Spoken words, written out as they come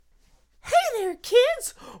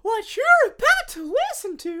friends. What you're about to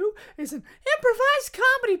listen to is an improvised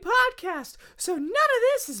comedy podcast, so none of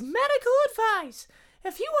this is medical advice.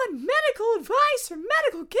 If you want medical advice or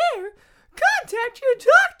medical care, contact your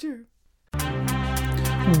doctor.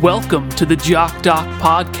 Welcome to the Jock Doc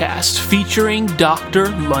podcast featuring Dr.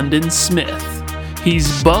 London Smith.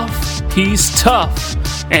 He's buff, he's tough,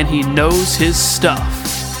 and he knows his stuff.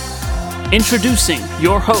 Introducing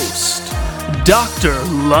your host, Dr.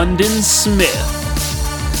 London Smith.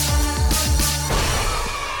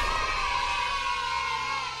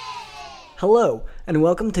 Hello, and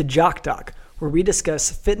welcome to Jock Doc, where we discuss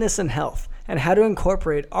fitness and health and how to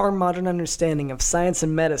incorporate our modern understanding of science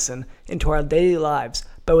and medicine into our daily lives,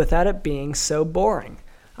 but without it being so boring.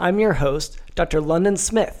 I'm your host,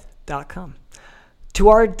 drlondonsmith.com. To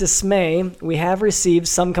our dismay, we have received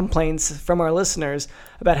some complaints from our listeners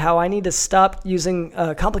about how I need to stop using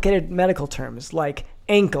complicated medical terms like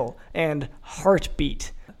ankle and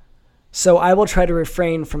heartbeat. So I will try to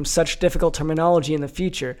refrain from such difficult terminology in the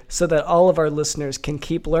future so that all of our listeners can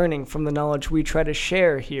keep learning from the knowledge we try to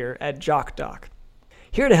share here at Jock Doc.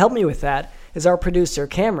 Here to help me with that is our producer,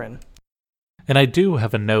 Cameron. And I do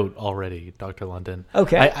have a note already, Dr. London.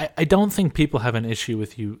 Okay. I don't think people have an issue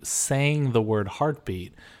with you saying the word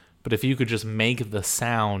heartbeat, but if you could just make the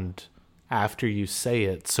sound after you say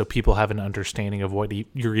it so people have an understanding of what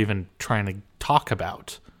you're even trying to talk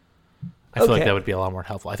about, I feel like that would be a lot more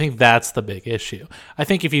helpful. I think that's the big issue. I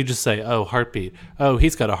think if you just say, oh, heartbeat, oh,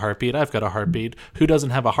 he's got a heartbeat, I've got a heartbeat, who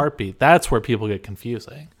doesn't have a heartbeat? That's where people get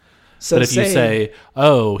confusing. So but if you say,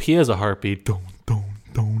 oh, he has a heartbeat, don't.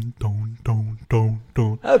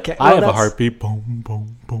 Okay, well, I have a heartbeat. Boom,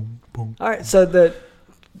 boom, boom, boom. All right, so the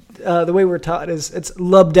way we're taught is it's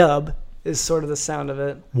lub-dub is sort of the sound of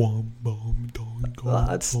it.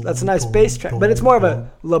 That's a nice bass track, but it's more of a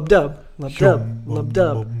lub-dub, lub-dub,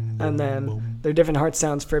 lub-dub, and then there are different heart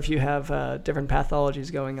sounds for if you have different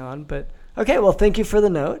pathologies going on. But okay, well, thank you for the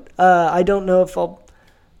note. I don't know if I'll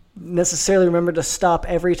necessarily remember to stop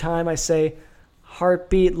every time I say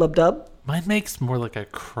heartbeat, lub-dub. Mine makes more like a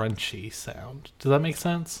crunchy sound. Does that make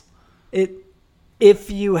sense?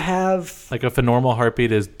 If you have... Like if a normal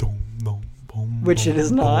heartbeat is... Which it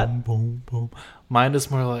is not. Mine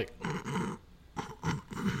is more like...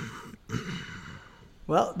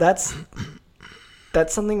 Well, that's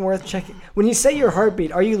something worth checking. When you say your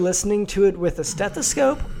heartbeat, are you listening to it with a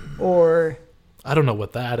stethoscope or... I don't know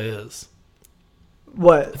what that is.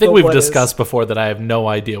 What? I think we've discussed before that I have no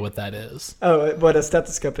idea what that is. Oh, what a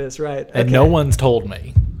stethoscope is, right. And no one's told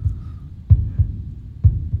me.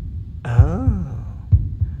 Oh.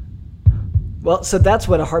 Well, so that's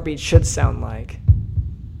what a heartbeat should sound like.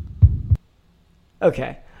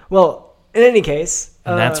 Okay. Well, in any case...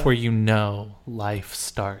 And that's where you know life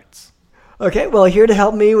starts. Okay, well, here to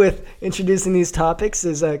help me with introducing these topics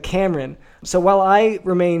is Cameron. So while I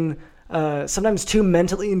remain... sometimes too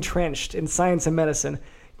mentally entrenched in science and medicine,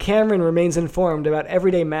 Cameron remains informed about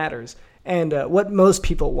everyday matters and what most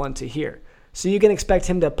people want to hear. So you can expect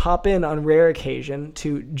him to pop in on rare occasion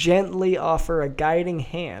to gently offer a guiding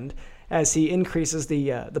hand as he increases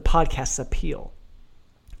the podcast's appeal.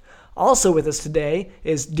 Also with us today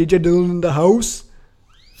is Digital in the house.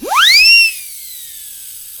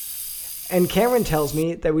 And Cameron tells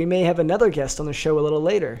me that we may have another guest on the show a little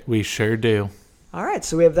later. We sure do. All right,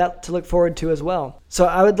 so we have that to look forward to as well. So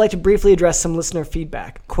I would like to briefly address some listener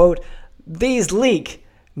feedback. Quote, "These leak.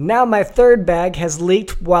 Now my third bag has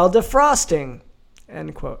leaked while defrosting."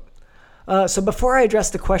 End quote. So before I address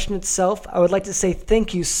the question itself, I would like to say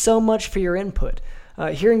thank you so much for your input.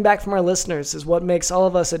 Hearing back from our listeners is what makes all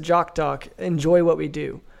of us at Jock Doc enjoy what we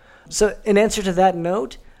do. So in answer to that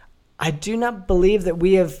note, I do not believe that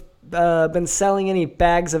we have been selling any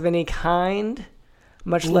bags of any kind,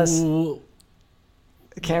 much less...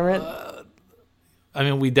 Cameron? I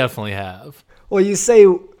mean, we definitely have. Well, you say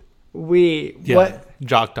we. Yeah, what?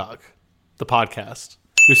 Jock Doc, the podcast.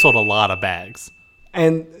 We sold a lot of bags.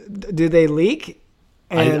 And do they leak?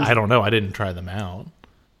 And I don't know. I didn't try them out.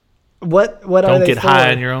 What are they Don't get for?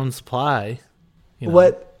 high on your own supply. You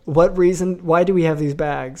know. What reason? Why do we have these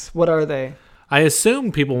bags? What are they? I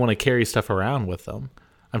assume people want to carry stuff around with them.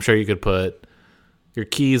 I'm sure you could put your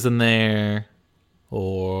keys in there.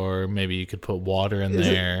 Or maybe you could put water in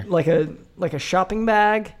there. Like a shopping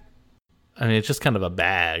bag? I mean, it's just kind of a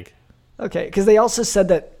bag. Okay, because they also said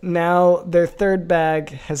that now their third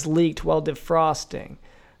bag has leaked while defrosting.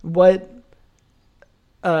 What?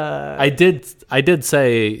 I did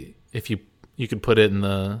say if you could put it in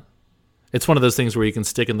the... It's one of those things where you can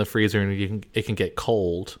stick in the freezer and it can get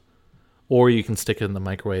cold. Or you can stick it in the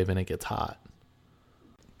microwave and it gets hot.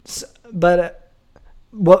 So, but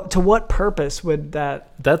what purpose would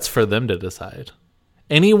that? That's for them to decide.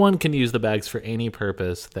 Anyone can use the bags for any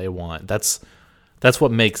purpose they want. That's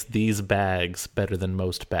what makes these bags better than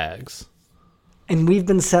most bags. And we've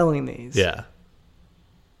been selling these. Yeah.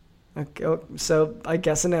 Okay, so I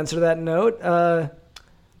guess in answer to that note,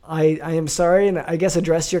 I am sorry, and I guess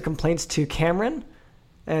address your complaints to Cameron,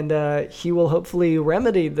 and he will hopefully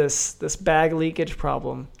remedy this bag leakage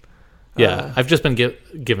problem. Yeah, I've just been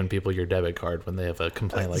giving people your debit card when they have a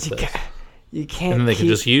complaint like this. You can't. And then they can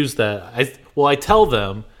just use that. I tell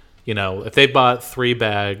them, if they bought 3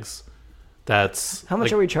 bags, that's... How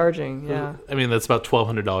much are we charging? Yeah. I mean, that's about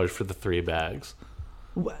 $1,200 for the 3 bags.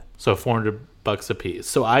 What? So $400 a piece.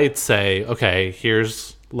 So I'd say, okay,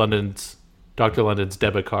 here's Dr. London's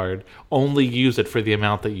debit card. Only use it for the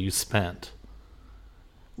amount that you spent.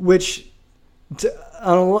 Which,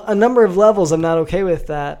 on a number of levels, I'm not okay with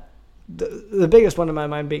that. The biggest one in my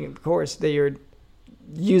mind being, of course, that you're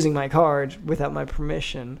using my card without my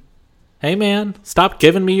permission. Hey, man, stop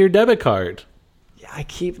giving me your debit card. Yeah, I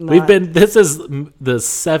keep not... This is the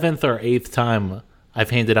 7th or 8th time I've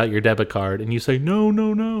handed out your debit card, and you say,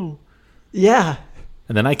 no. Yeah.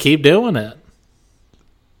 And then I keep doing it.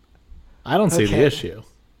 I don't see the issue.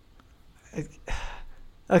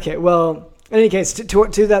 Okay, well, in any case,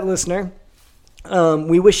 to that listener,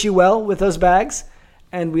 we wish you well with those bags,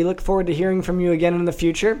 and we look forward to hearing from you again in the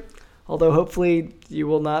future, although hopefully you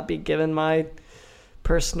will not be given my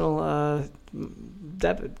personal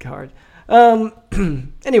debit card.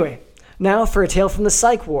 Anyway, now for a tale from the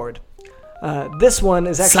psych ward. This one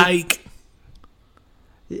is actually... Psych!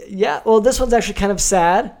 Yeah, well, this one's actually kind of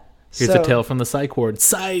sad. Here's a tale from the psych ward.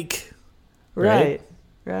 Psych! Right.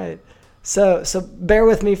 So bear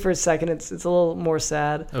with me for a second. It's a little more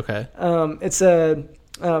sad. Okay.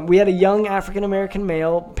 We had a young African American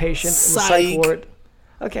male patient in the psych ward.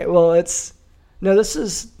 Okay, well, this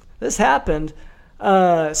happened.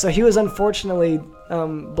 So he was unfortunately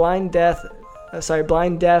blind, deaf,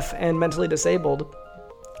 and mentally disabled.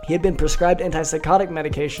 He had been prescribed antipsychotic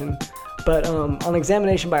medication, but on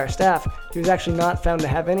examination by our staff, he was actually not found to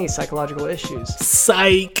have any psychological issues.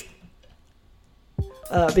 Psych!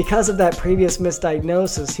 Because of that previous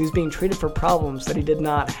misdiagnosis, he was being treated for problems that he did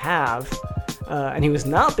not have, and he was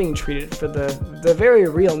not being treated for the very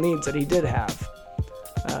real needs that he did have.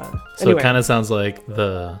 Anyway. It kind of sounds like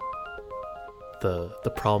the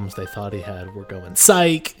problems they thought he had were going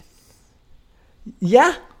psych.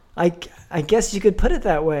 Yeah, I guess you could put it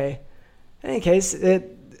that way. In any case,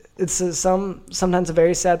 it's sometimes a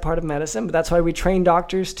very sad part of medicine, but that's why we train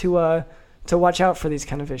doctors to watch out for these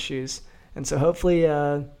kind of issues. And so hopefully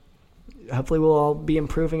we'll all be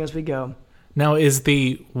improving as we go. Now, is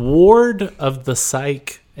the ward of the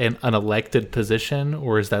psych an elected position,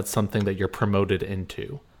 or is that something that you're promoted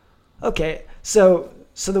into? Okay, so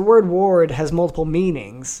the word ward has multiple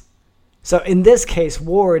meanings. So in this case,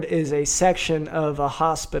 ward is a section of a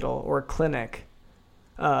hospital or clinic,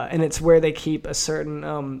 and it's where they keep a certain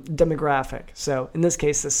demographic. So in this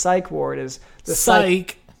case, the psych ward is the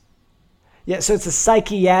psych. Yeah, so it's a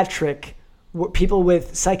psychiatric. People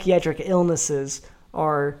with psychiatric illnesses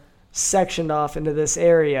are sectioned off into this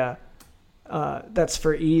area. That's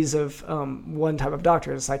for ease of one type of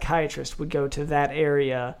doctor. A psychiatrist would go to that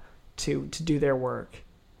area to do their work.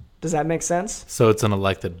 Does that make sense? So it's an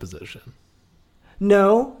elected position.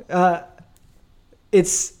 No,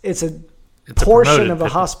 it's a portion of a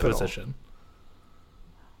hospital. Position.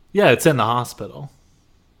 Yeah, it's in the hospital.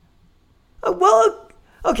 Well,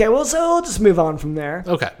 okay. Well, so we'll just move on from there.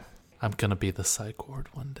 Okay. I'm gonna be the psych ward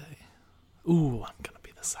one day. Ooh, I'm gonna be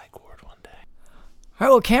the psych ward one day. All right.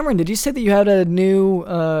 Well, Cameron, did you say that you had a new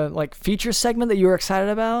feature segment that you were excited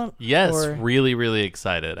about? Yes, really, really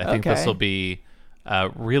excited. I think this will be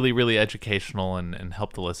really, really educational and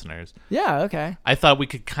help the listeners. Yeah. Okay. I thought we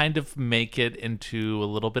could kind of make it into a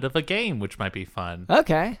little bit of a game, which might be fun.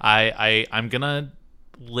 Okay. I'm gonna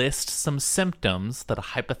list some symptoms that a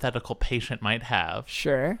hypothetical patient might have.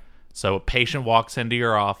 Sure. So a patient walks into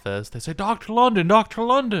your office. They say, Dr. London, Dr.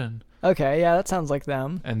 London. Okay, yeah, that sounds like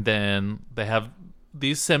them. And then they have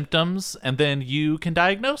these symptoms, and then you can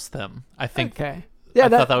diagnose them. I think. Okay. Yeah, I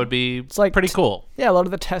thought that would be pretty cool. Yeah, a lot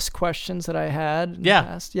of the test questions that I had in the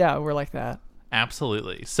past. Yeah, were like that.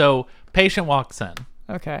 Absolutely. So patient walks in.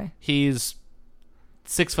 Okay. He's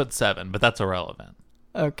 6'7", but that's irrelevant.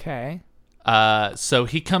 Okay. So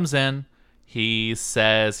he comes in. He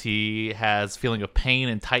says he has feeling of pain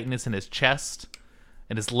and tightness in his chest,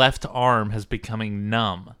 and his left arm has becoming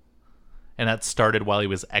numb. And that started while he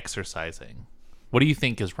was exercising. What do you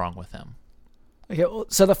think is wrong with him? Okay, well,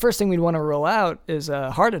 so the first thing we'd want to rule out is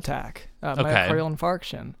a heart attack, myocardial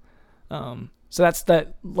infarction. So that's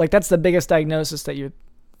the biggest diagnosis that you're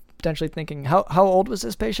potentially thinking. How old was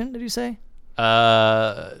this patient, did you say?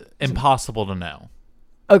 Impossible to know.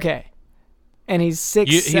 Okay. And he's 6'7".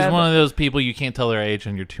 He's one of those people you can't tell their age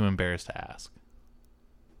and you're too embarrassed to ask.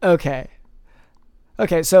 Okay.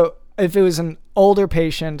 Okay, so if it was an older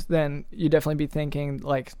patient, then you'd definitely be thinking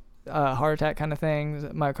like heart attack kind of thing,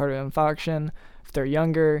 myocardial infarction. If they're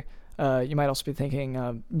younger, you might also be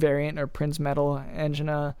thinking variant or Prinzmetal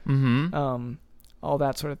angina, all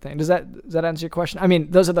that sort of thing. Does that answer your question? I mean,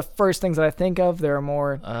 those are the first things that I think of. There are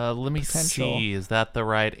more Let me potential. see. Is that the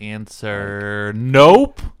right answer?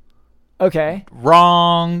 Nope. Okay.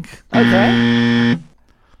 Wrong. Okay.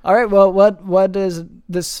 All right, well, what does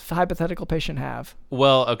this hypothetical patient have?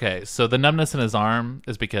 Well, okay. So the numbness in his arm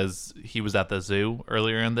is because he was at the zoo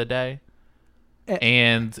earlier in the day.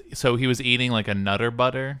 And so he was eating like a Nutter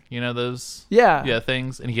Butter, you know those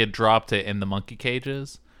things, and he had dropped it in the monkey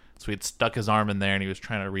cages. So he had stuck his arm in there and he was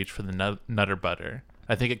trying to reach for the Nutter Butter.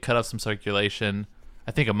 I think it cut off some circulation.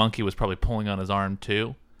 I think a monkey was probably pulling on his arm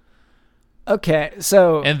too. Okay,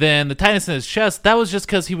 so... And then the tightness in his chest, that was just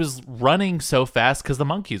because he was running so fast because the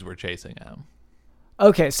monkeys were chasing him.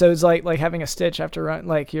 Okay, so it's like having a stitch after run,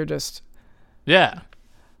 like you're just... Yeah.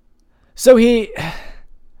 So he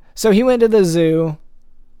went to the zoo,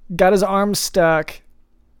 got his arm stuck,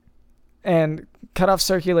 and cut off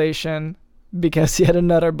circulation because he had a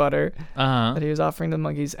Nutter Butter that he was offering to the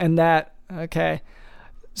monkeys. And that, okay.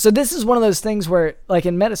 So this is one of those things where, like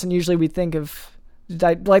in medicine, usually we think of...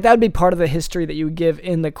 Like that would be part of the history that you would give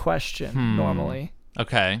in the question normally.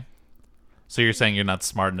 Okay. So you're saying you're not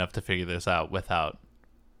smart enough to figure this out without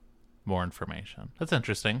more information. That's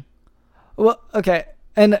interesting. Well, okay.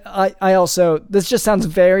 And I also, this just sounds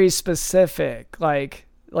very specific, like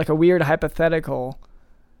a weird hypothetical.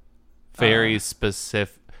 Very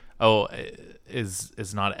specific. Oh,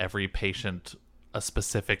 is not every patient a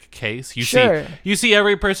specific case? You see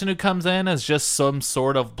every person who comes in as just some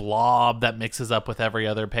sort of blob that mixes up with every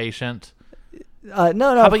other patient. No.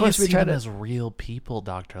 How about you see them as real people,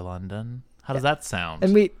 Dr. London? How does that sound?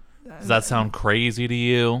 And does that sound crazy to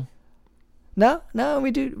you? No,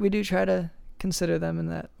 we do try to consider them in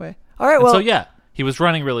that way. All right, well. So yeah, he was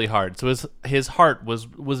running really hard. So his heart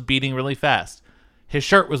was beating really fast. His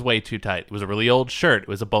shirt was way too tight. It was a really old shirt. It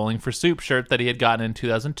was a Bowling for Soup shirt that he had gotten in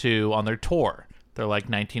 2002 on their tour. Their like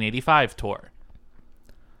 1985 tour.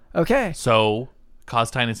 Okay. So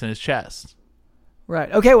caused tightness in his chest.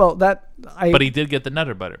 Right. Okay. Well, but he did get the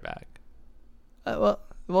Nutter Butter back.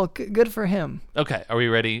 Well, good for him. Okay. Are we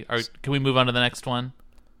ready? Can we move on to the next one?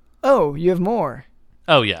 Oh, you have more.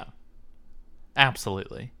 Oh yeah.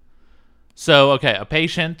 Absolutely. So okay, a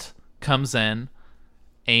patient comes in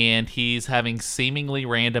and he's having seemingly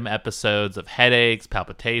random episodes of headaches,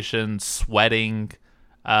 palpitations, sweating.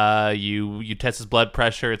 You test his blood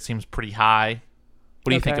pressure. It seems pretty high.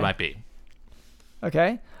 What do you think it might be?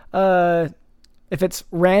 Okay. If it's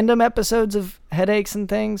random episodes of headaches and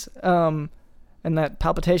things, and that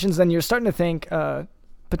palpitations, then you're starting to think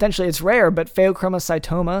potentially it's rare, but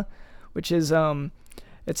pheochromocytoma, which is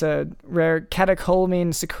it's a rare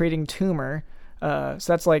catecholamine secreting tumor. So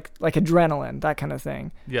that's like adrenaline, that kind of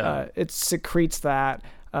thing. Yeah. It secretes that.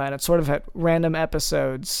 And it sort of at random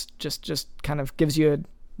episodes just kind of gives you a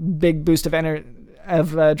big boost of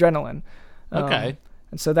adrenaline. Okay.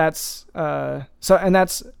 And so that's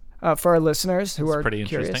that's for our listeners who are pretty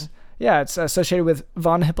curious. Interesting. Yeah, it's associated with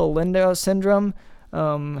von Hippel-Lindau syndrome,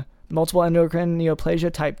 multiple endocrine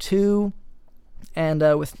neoplasia type 2, and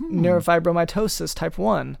with neurofibromatosis type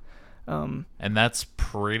 1. And that's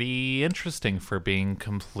pretty interesting for being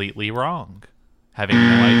completely wrong, having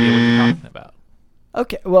no idea what you're talking about.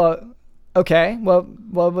 Okay. Well,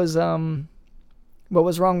 what was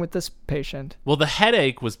wrong with this patient? Well, the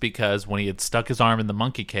headache was because when he had stuck his arm in the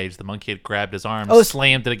monkey cage, the monkey had grabbed his arm,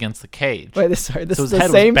 slammed it against the cage. Wait, this so is his the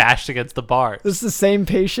head same. was bashed against the bars. This is the same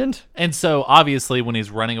patient. And so, obviously, when he's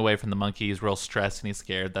running away from the monkey, he's real stressed and he's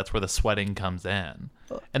scared. That's where the sweating comes in.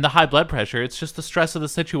 And the high blood pressure, it's just the stress of the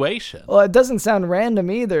situation. Well, it doesn't sound random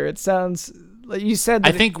either. It sounds like you said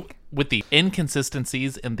that I think with the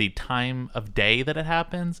inconsistencies in the time of day that it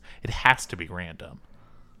happens, it has to be random.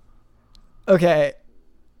 Okay.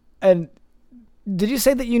 And did you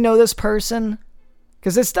say that you know this person?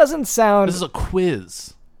 Because this doesn't sound... This is a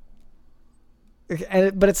quiz.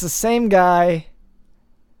 But it's the same guy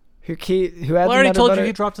who had Well, I already told butter. you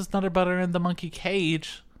he dropped his Nutter Butter in the monkey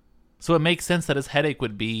cage. So it makes sense that his headache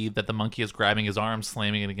would be that the monkey is grabbing his arm,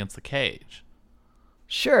 slamming it against the cage.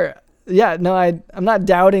 Sure. Yeah, no, I'm not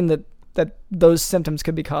doubting that those symptoms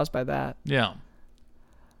could be caused by that. Yeah.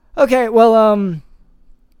 Okay, well,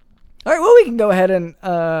 All right, well, we can go ahead and,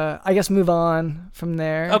 I guess, move on from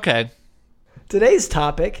there. Okay. Today's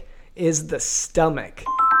topic is the stomach,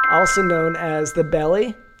 also known as the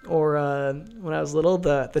belly, or when I was little,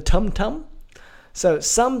 the tum-tum. So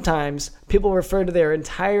sometimes people refer to their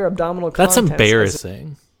entire abdominal That's contents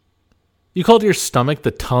embarrassing. You called your stomach the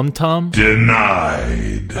tum-tum?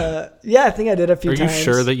 Denied. Yeah, I think I did a few Are times. you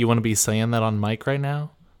sure that you want to be saying that on mic right now?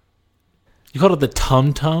 You called it the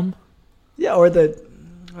tum-tum? Yeah, or the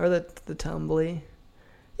tumbly.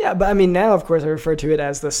 Yeah, but I mean now, of course, I refer to it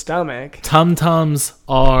as the stomach. Tum-tums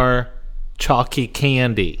are chalky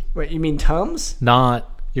candy, Wait, you mean Tums?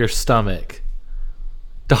 not your stomach.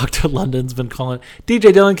 Dr. London's been calling.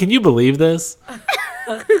 DJ Dylan, can you believe this?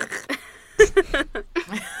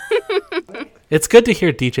 It's good to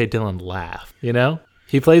hear DJ Dylan laugh, you know?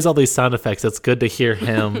 He plays all these sound effects. It's good to hear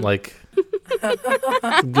him, like,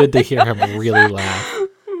 good to hear him really laugh.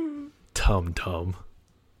 Tum-tum.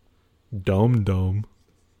 Dum-dum.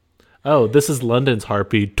 Oh, this is London's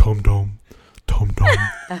heartbeat. Tum-dum. Tum-dum.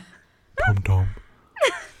 Tum-dum.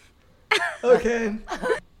 Okay.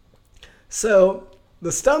 So,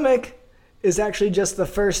 the stomach is actually just the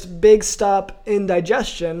first big stop in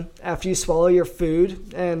digestion after you swallow your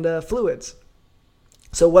food and fluids.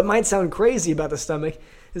 So what might sound crazy about the stomach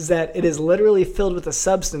is that it is literally filled with a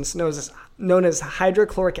substance known as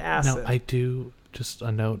hydrochloric acid. Now, I do, just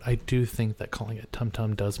a note, I do think that calling it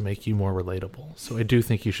tum-tum does make you more relatable. So I do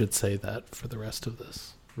think you should say that for the rest of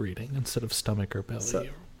this reading instead of stomach or belly.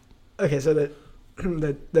 Okay, so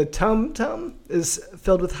the tum-tum is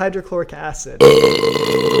filled with hydrochloric acid.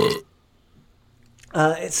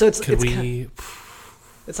 So it's like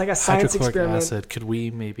a science hydrochloric experiment. acid. Could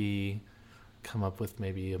we maybe come up with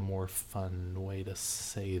maybe a more fun way to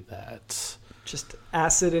say that? Just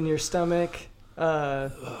acid in your stomach,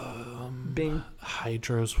 being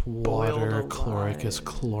Hydro's boiled water, chloric is alive.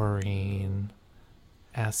 chlorine,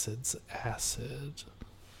 acid's acid.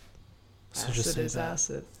 So acid just say is that.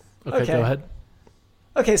 acid. Okay, go ahead.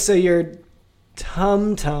 Okay, so your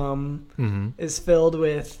tum-tum is filled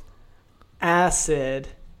with acid.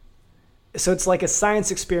 So it's like a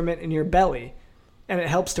science experiment in your belly. And it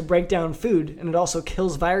helps to break down food. And it also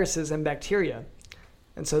kills viruses and bacteria.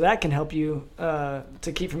 And so that can help you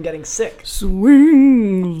to keep from getting sick.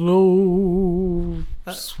 Swing low,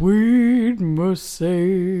 sweet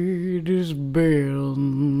Mercedes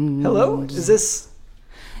Benz. Hello? Is this...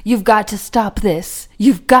 You've got to stop this.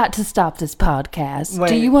 You've got to stop this podcast. Wait.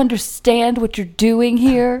 Do you understand what you're doing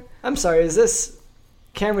here? I'm sorry, is this...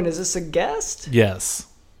 Cameron, is this a guest? Yes.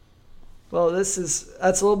 Well, that's a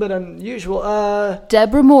little bit unusual.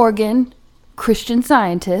 Deborah Morgan, Christian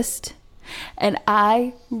Scientist, and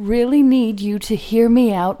I really need you to hear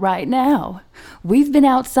me out right now. We've been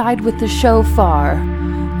outside with the shofar.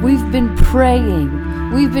 We've been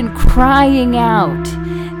praying. We've been crying out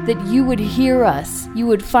that you would hear us. You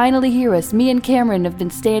would finally hear us. Me and Cameron have been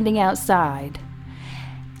standing outside.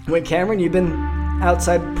 Wait, Cameron, you've been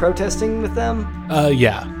outside protesting with them?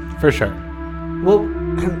 Yeah, for sure. Well,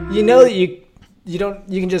 you know that you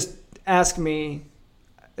can just ask me.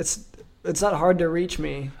 It's not hard to reach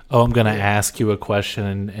me. Oh, I'm going to ask you a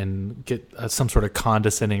question and get some sort of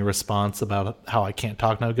condescending response about how I can't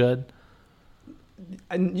talk no good?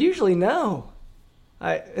 And usually no.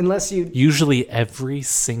 Unless you... Usually every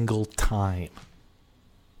single time.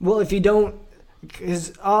 Well, if you don't...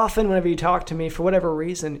 Because often whenever you talk to me, for whatever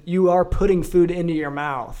reason, you are putting food into your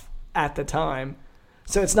mouth at the time.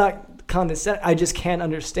 So it's not condescending. I just can't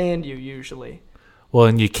understand you usually. Well,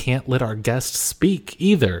 and you can't let our guests speak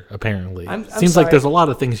either, apparently. I'm Seems sorry. like there's a lot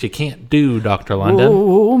of things you can't do, Dr. London.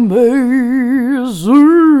 Oh, amazing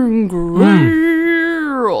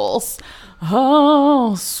grace,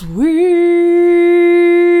 how sweet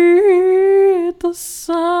the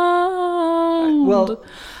sound. Well...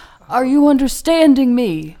 Are you understanding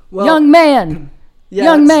me? Well, young man, Yeah,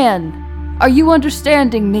 young it's- man, are you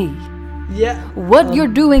understanding me? Yeah. What you're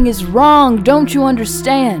doing is wrong, don't you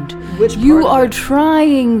understand? Which You part of are it?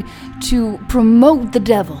 trying to promote the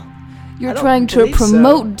devil. You're I don't trying to believe so.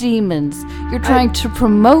 promote demons. You're trying to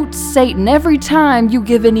promote Satan every time you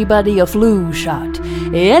give anybody a flu shot.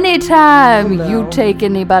 Anytime Oh, no. you take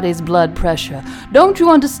anybody's blood pressure. Don't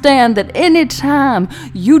you understand that anytime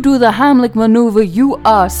you do the Heimlich maneuver, you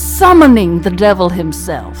are summoning the devil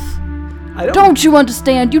himself? Don't you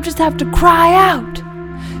understand? You just have to cry out.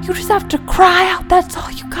 You just have to cry out. That's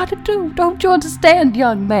all you gotta do. Don't you understand,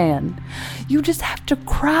 young man? You just have to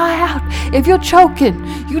cry out. If you're choking,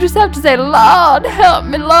 you just have to say, Lord, help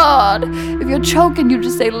me, Lord. If you're choking, you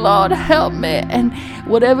just say, Lord, help me. And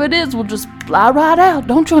whatever it is will just fly right out.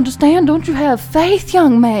 Don't you understand? Don't you have faith,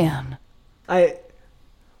 young man?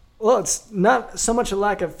 Well, it's not so much a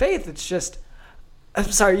lack of faith. It's just,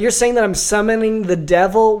 I'm sorry, you're saying that I'm summoning the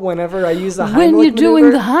devil whenever I use the Heimlich maneuver? When you're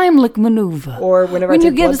doing the Heimlich maneuver. Or whenever when I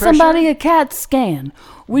you take give blood pressure? somebody a CAT scan.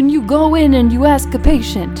 When you go in and you ask a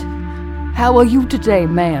patient, how are you today,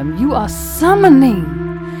 ma'am? You are summoning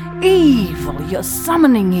evil. You're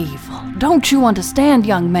summoning evil. Don't you understand,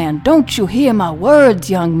 young man? Don't you hear my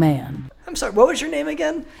words, young man? I'm sorry, what was your name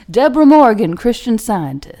again? Deborah Morgan, Christian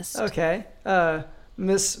Scientist. Okay.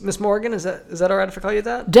 Miss Morgan, is that all right if I call you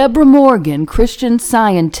that? Deborah Morgan, Christian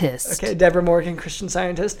Scientist. Okay, Deborah Morgan, Christian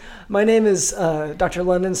Scientist. My name is Dr.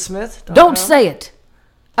 London Smith. Don't say it.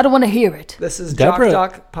 I don't want to hear it. This is Deborah-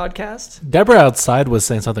 Doc Podcast. Deborah outside was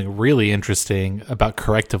saying something really interesting about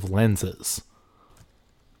corrective lenses.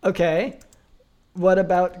 Okay. What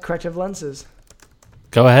about corrective lenses?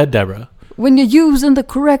 Go ahead, Deborah. When you're using the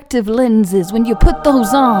corrective lenses, when you put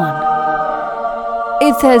those on,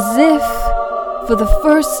 it's as if, for the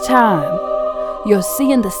first time, you're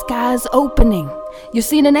seeing the skies opening. You're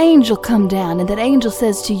seeing an angel come down, and that angel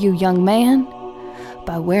says to you, young man,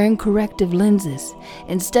 by wearing corrective lenses,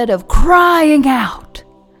 instead of crying out,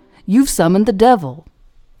 you've summoned the devil.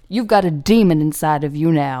 You've got a demon inside of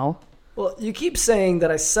you now. Well, you keep saying that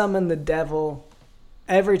I summon the devil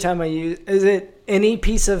every time I use... Is it any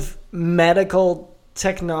piece of medical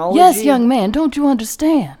technology? Yes, young man, don't you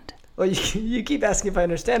understand? Well, you keep asking if I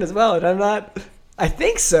understand as well, and I'm not... I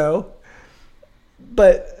think so.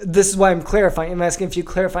 But this is why I'm clarifying. I'm asking a few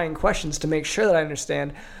clarifying questions to make sure that I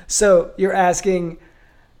understand. So you're asking,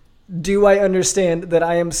 do I understand that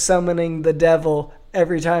I am summoning the devil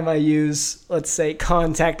every time I use, let's say,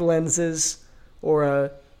 contact lenses or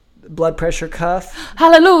a blood pressure cuff?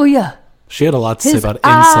 Hallelujah! She had a lot to say His about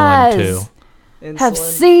eyes insulin, too. have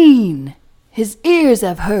Insulin? seen. His ears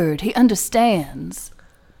have heard. He understands.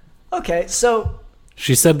 Okay, so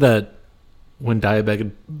She said that when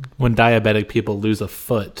diabetic people lose a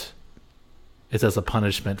foot, it's as a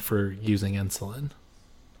punishment for using insulin.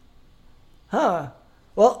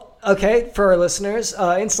 well, okay, for our listeners,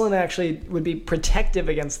 insulin actually would be protective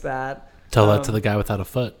against that. Tell that to the guy without a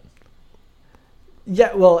foot.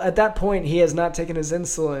 Yeah, well, at that point, he has not taken his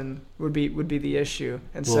insulin. Would be the issue,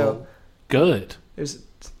 and so Well, good. there's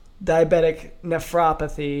diabetic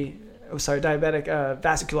nephropathy. Diabetic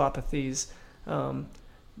vasculopathies,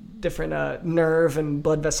 different nerve and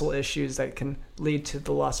blood vessel issues that can lead to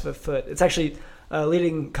the loss of a foot. It's actually a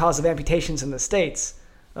leading cause of amputations in the States.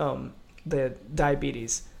 The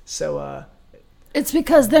diabetes. So It's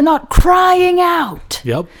because they're not crying out.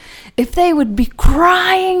 Yep. If they would be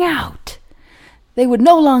crying out, they would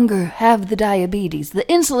no longer have the diabetes. The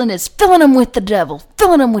insulin is filling them with the devil,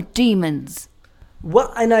 filling them with demons.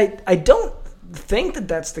 what? And I don't think that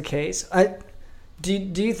that's the case. Do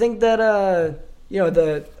you think that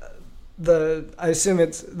the I assume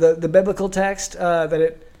it's the biblical text that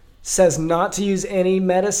it says not to use any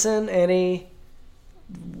medicine, any,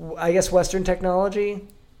 I guess, Western technology?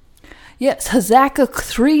 Yes, Habakkuk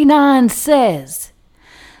 3:9 says,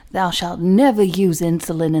 thou shalt never use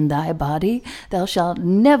insulin in thy body. Thou shalt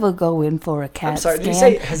never go in for a CAT I'm sorry, scan. did you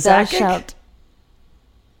say Thou Habakkuk? shalt...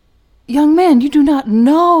 Young man, you do not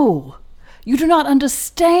know. You do not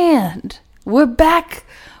understand. We're back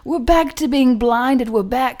to being blinded. We're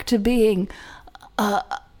back to being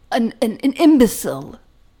an imbecile.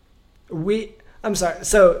 I'm sorry.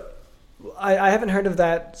 So I haven't heard of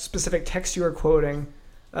that specific text you were quoting.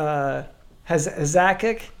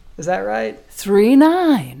 Habakkuk, is that right?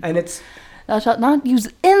 3:9. And it's Thou shalt not use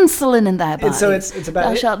insulin in thy body. And so it's about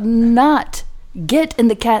Thou it? shalt not get in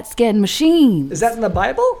the CAT scan machine. is that in the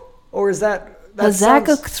Bible, or is that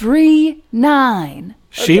Habakkuk 3:9.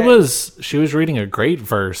 She Okay. was reading a great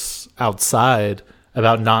verse outside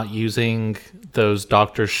about not using those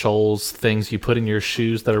Dr. Scholl's things you put in your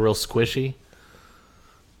shoes that are real squishy.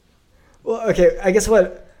 Well, okay, I guess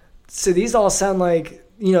what. So these all sound like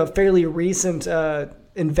fairly recent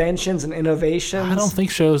inventions and innovations. I don't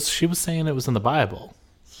think she was saying it was in the Bible.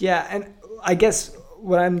 Yeah, and I guess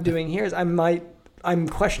what I'm doing here is I'm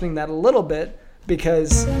questioning that a little bit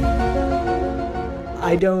because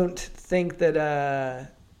I don't think that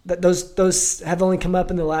that those have only come up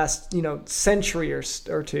in the last century or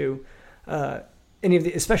two. Any of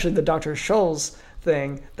the, especially the Dr. Scholl's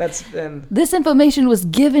thing, that's been. This information was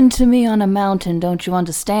given to me on a mountain, don't you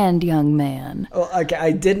understand, young man? Oh, okay,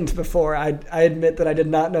 I didn't before. I admit that I did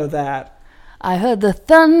not know that. I heard the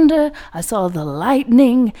thunder, I saw the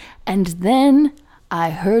lightning, and then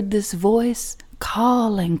I heard this voice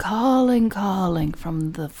calling, calling, calling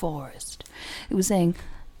from the forest. It was saying,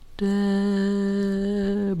 Deborah.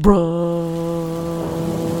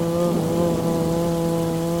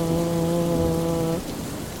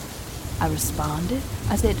 I responded.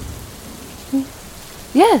 I said,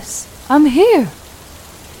 "Yes, I'm here."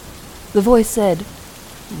 The voice said,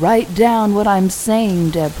 "Write down what I'm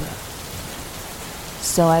saying, Deborah."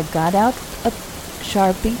 So I got out a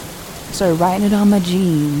Sharpie, started writing it on my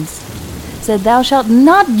jeans. Said, "Thou shalt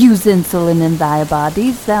not use insulin in thy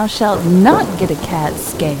bodies. Thou shalt not get a CAT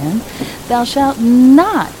scan. Thou shalt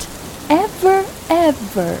not ever,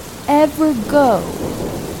 ever, ever go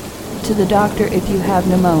to the doctor if you have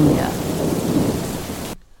pneumonia."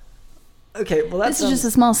 Okay, well that's This is just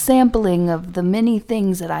a small sampling of the many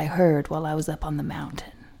things that I heard while I was up on the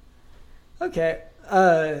mountain. okay.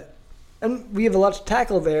 And we have a lot to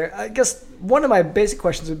tackle there. I guess one of my basic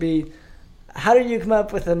questions would be, how did you come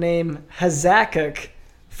up with the name Habakkuk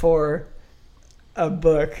for a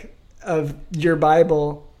book of your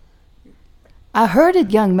Bible? I heard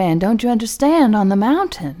it, young man, don't you understand, on the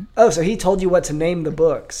mountain. Oh, so he told you what to name the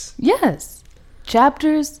books. Yes.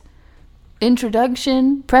 Chapters,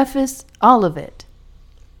 introduction, preface, all of it.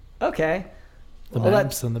 Okay. The Well,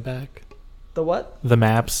 maps in the back. The what? The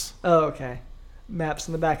maps. Oh, okay. Maps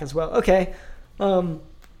in the back as well. Okay.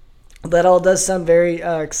 That all does sound very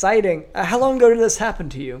exciting. How long ago did this happen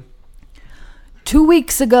to you? 2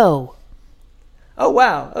 weeks ago. Oh,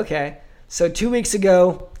 wow. Okay. So 2 weeks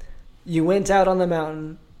ago, you went out on the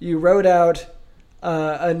mountain. You wrote out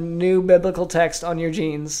a new biblical text on your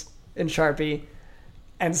jeans in Sharpie.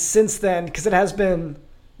 And since then, because it has been,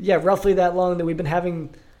 roughly that long that we've been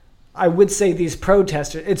having, I would say, these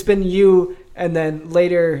protesters. It's been you, and then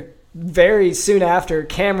later, very soon after,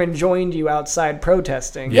 Cameron joined you outside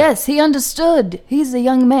protesting. Yes, he understood. He's a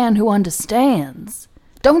young man who understands.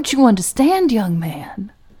 Don't you understand, young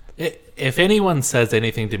man? If anyone says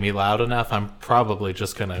anything to me loud enough, I'm probably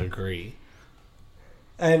just going to agree.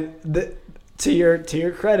 And to your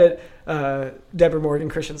credit, Deborah Morgan,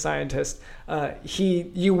 Christian Scientist,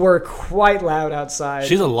 you were quite loud outside.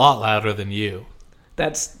 She's a lot louder than you.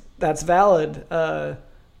 That's valid.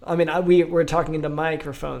 I mean, we're talking into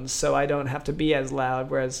microphones, so I don't have to be as loud.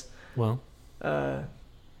 Whereas, Well,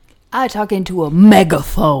 I talk into a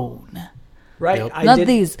megaphone. right? Yep. Not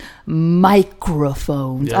these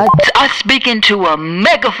microphones. Yep. I speak into a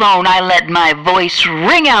megaphone. I let my voice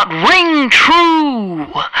ring out, ring true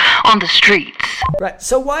on the streets. Right.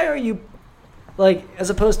 So why are you, like, as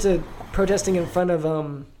opposed to protesting in front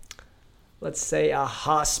of, let's say, a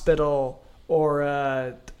hospital or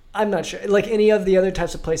I'm not sure, like any of the other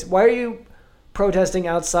types of places, why are you protesting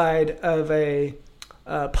outside of a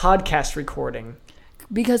podcast recording?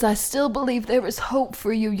 Because I still believe there is hope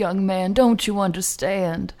for you, young man. Don't you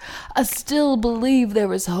understand? I still believe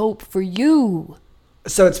there is hope for you.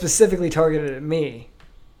 So it's specifically targeted at me.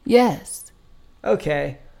 Yes.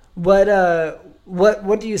 Okay. What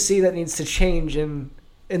do you see that needs to change in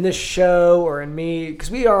this show or in me?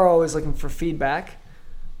 Because we are always looking for feedback.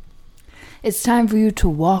 It's time for you to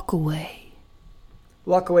walk away.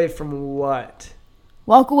 Walk away from what?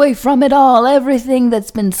 Walk away from it all, everything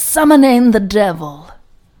that's been summoning the devil.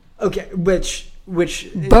 Okay, which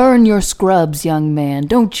Burn your scrubs, young man.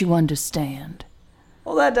 Don't you understand?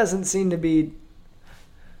 well, that doesn't seem to be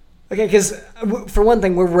okay. Because for one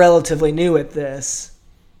thing, we're relatively new at this.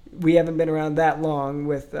 We haven't been around that long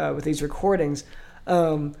with these recordings.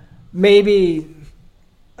 Maybe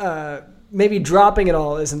dropping it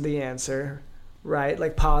all isn't the answer, right?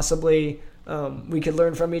 Like possibly we could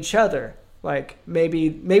learn from each other. Like maybe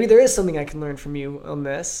there is something I can learn from you on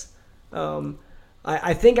this.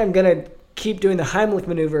 I think I'm gonna keep doing the Heimlich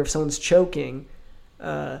maneuver if someone's choking,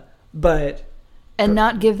 but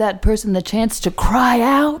not give that person the chance to cry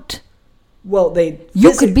out? well,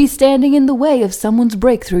 You could be standing in the way of someone's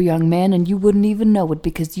breakthrough, young man, and you wouldn't even know it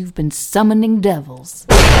because you've been summoning devils.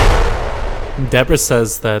 Deborah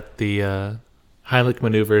says that the Heimlich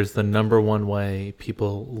maneuver is the number one way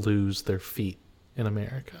people lose their feet in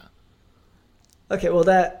America. Okay, well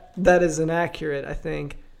that is inaccurate, I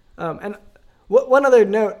think. And one other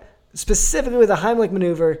note, specifically with the Heimlich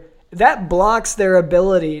maneuver, that blocks their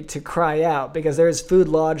ability to cry out because there is food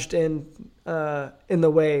lodged in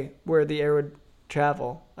the way where the air would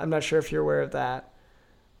travel. I'm not sure if you're aware of that,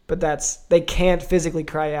 but they can't physically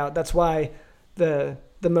cry out. That's why the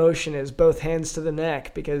motion is both hands to the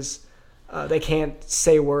neck because they can't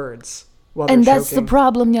say words while they're And that's choking. the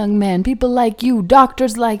problem, young man. People like you,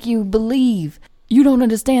 doctors like you, believe. You don't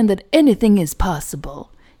understand that anything is possible.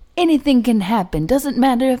 Anything can happen. Doesn't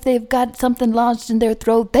matter if they've got something lodged in their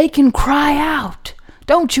throat. They can cry out.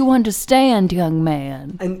 Don't you understand, young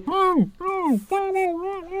man? And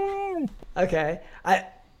okay,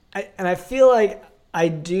 I feel like I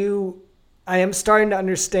am starting to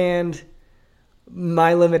understand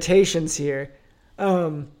my limitations here.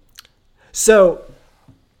 So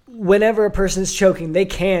whenever a person is choking, they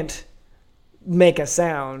can't make a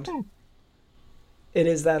sound. It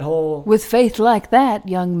is that whole... With faith like that,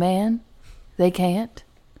 young man, they can't.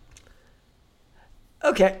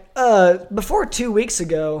 Okay, before 2 weeks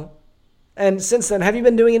ago, and since then, have you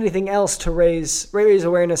been doing anything else to raise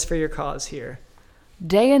awareness for your cause here?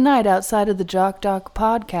 Day and night outside of the Jock Doc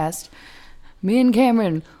podcast, me and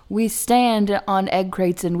Cameron, we stand on egg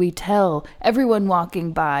crates and we tell everyone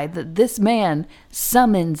walking by that this man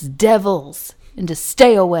summons devils and to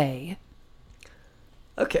stay away.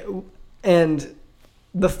 Okay, and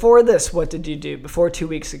before this, what did you do? Before 2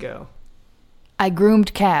 weeks ago? I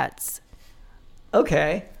groomed cats.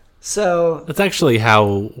 Okay, so... That's actually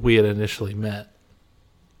how we had initially met.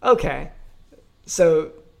 Okay,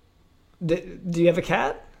 so do you have a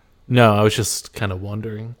cat? No, I was just kind of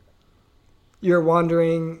wondering. You're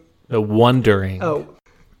wondering... Wondering. Oh.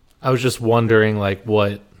 I was just wondering, like,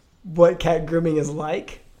 what cat grooming is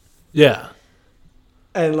like? Yeah.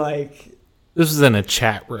 And, like... This was in a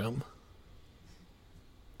chat room.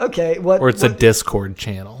 Okay, what... Or it's a Discord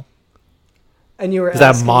channel. And you were Is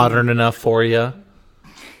asking, that modern enough for you?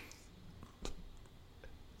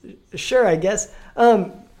 Sure, I guess.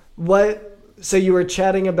 What? So you were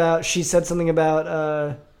chatting about... She said something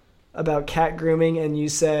about cat grooming, and you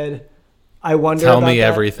said, "I wonder." Tell about me that."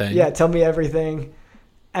 everything. Yeah, tell me everything.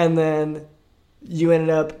 And then you ended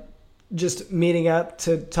up just meeting up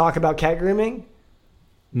to talk about cat grooming.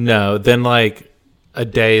 No, then like a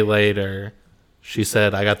day later, she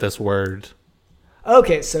said, "I got this word,"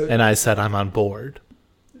 Okay, so and I said, "I'm on board."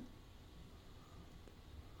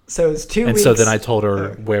 so it's 2 And weeks. so then I told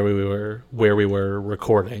her where we were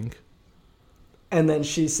recording. And then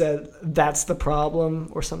she said, "That's the problem,"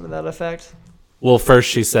 or something to that effect. Well, first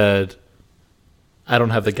she said, "I don't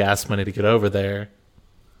have the gas money to get over there."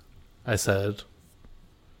 I said,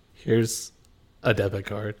 "Here's a debit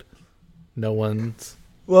card." No one's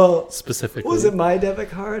Well, specifically. was it my debit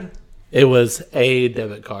card? It was a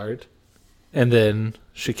debit card. And then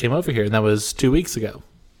she came over here, and that was 2 weeks ago.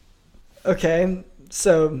 Okay,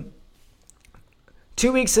 so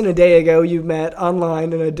 2 weeks and a day ago, you met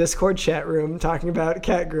online in a Discord chat room talking about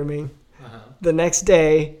cat grooming. The next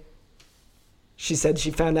day, she said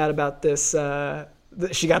she found out about this.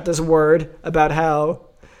 She got this word about how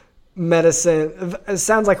medicine, it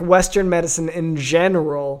sounds like Western medicine in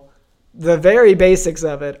general, the very basics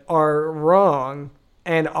of it are wrong,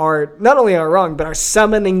 and are not only are wrong, but are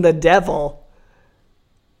summoning the devil.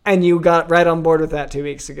 And you got right on board with that 2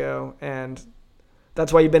 weeks ago, and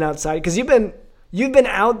that's why you've been outside. Because you've been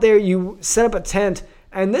out there, you set up a tent,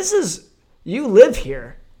 and you live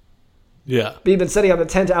here. Yeah. But you've been setting up a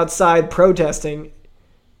tent outside, protesting,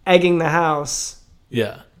 egging the house.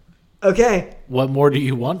 Yeah. Okay. What more do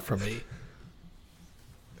you want from me?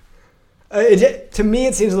 To me,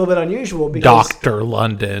 it seems a little bit unusual because... Dr.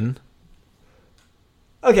 London.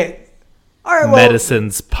 Okay. All right, well...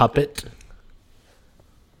 Medicine's puppet.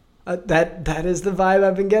 That is the vibe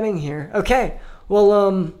I've been getting here. Okay.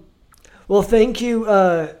 Well, thank you,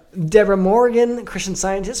 Deborah Morgan, Christian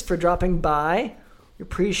Scientist, for dropping by. We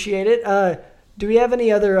appreciate it. Do we have any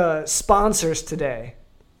other sponsors today?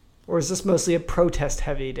 Or is this mostly a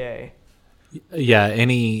protest-heavy day? Yeah,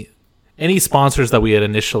 any sponsors that we had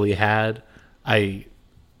initially had, I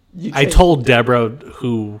told Deborah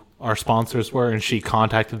who our sponsors were, and she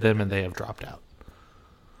contacted them, and they have dropped out.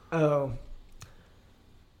 Oh.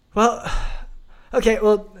 Well, okay,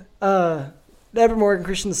 well, Deborah Morgan,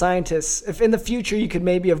 Christian Scientist, if in the future you could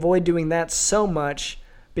maybe avoid doing that so much,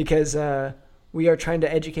 because we are trying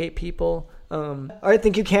to educate people. All right,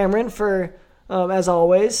 thank you, Cameron, for, as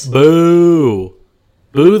always. Boo!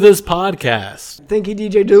 Boo this podcast. Thank you,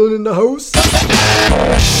 DJ Dylan and the host.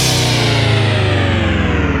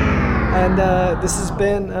 And this has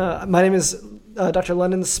been, my name is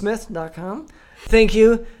drlondonsmith.com. Thank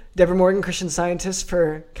you, Deborah Morgan, Christian Scientist,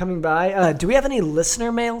 for coming by. Do we have any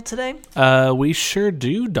listener mail today? We sure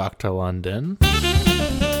do, Dr. London.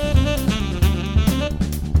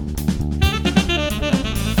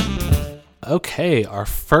 Okay, our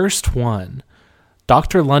first one.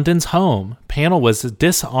 Dr. London's home. Panel was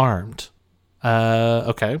disarmed.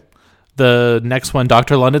 Okay. The next one,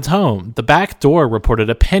 Dr. London's home. The back door reported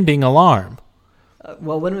a pending alarm.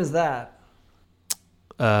 Well, when was that?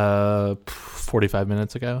 45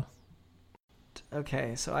 minutes ago.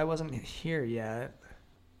 Okay, so I wasn't here yet.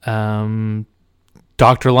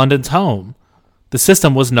 Dr. London's home. The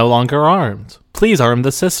system was no longer armed. Please arm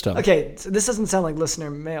the system. Okay, so this doesn't sound like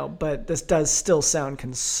listener mail, but this does still sound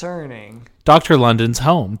concerning. Dr. London's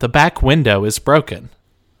home. The back window is broken.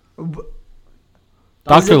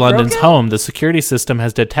 Dr. London's home. The security system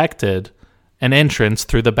has detected an entrance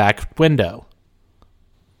through the back window.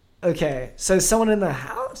 Okay, so someone in the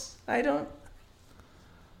house? I don't...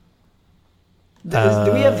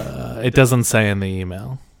 do we have... It doesn't say in the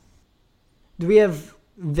email. Do we have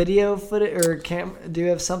video footage or do you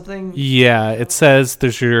have something? Yeah, it says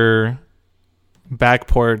there's your back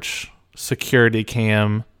porch security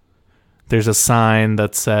cam. There's a sign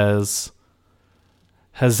that says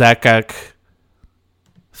Hazakak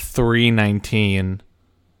 319.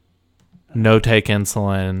 No take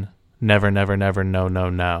insulin. Never, never, never. No, no,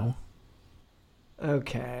 no.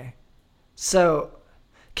 Okay. So,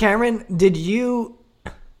 Cameron, did you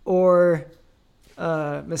or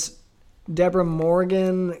Miss Deborah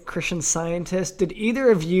Morgan, Christian Scientist, did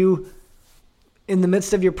either of you, in the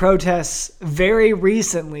midst of your protests very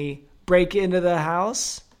recently, break into the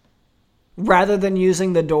house rather than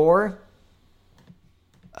using the door?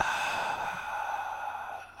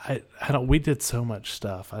 I don't. We did so much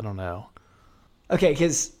stuff. I don't know. Okay,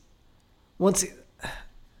 because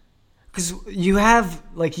you have,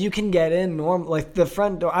 like, you can get in like the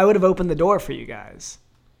front door. I would have opened the door for you guys.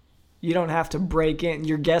 You don't have to break in.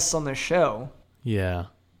 You're guests on the show. Yeah.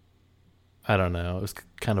 I don't know. It was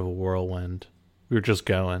kind of a whirlwind. We were just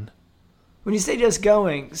going. When you say just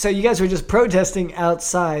going, so you guys were just protesting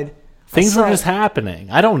outside. Things were just happening.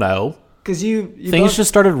 I don't know. Because you things just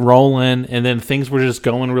started rolling, and then things were just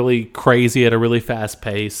going really crazy at a really fast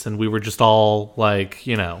pace, and we were just all like,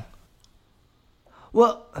 you know.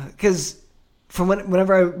 Well, because from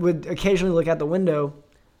whenever I would occasionally look out the window,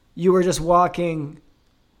 you were just walking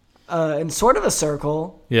in sort of a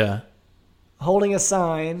circle. Yeah. Holding a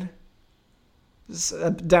sign,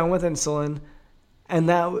 down with insulin, and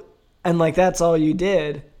that's all you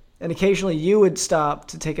did. And occasionally you would stop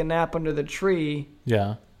to take a nap under the tree.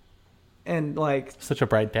 Yeah. And like such a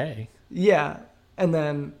bright day. Yeah, and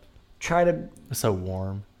then try to. It's so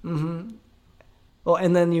warm. Mm-hmm. Well,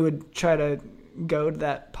 and then you would try to goad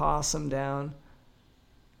that possum down.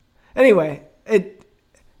 Anyway,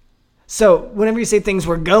 so whenever you say things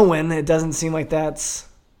were going, it doesn't seem like that's...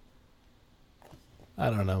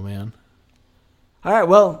 I don't know, man. All right,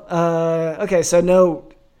 well, okay, so no...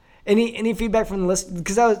 Any feedback from the list?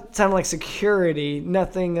 Because that sounded like security.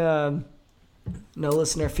 Nothing, no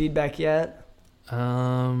listener feedback yet.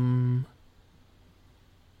 It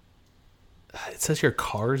says your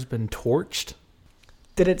car's been torched.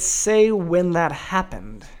 Did it say when that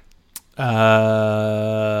happened?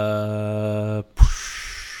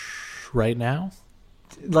 Right now?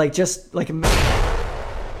 Like, just like a...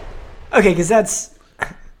 Okay, because that's...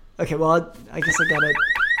 Okay, well, I guess I got it.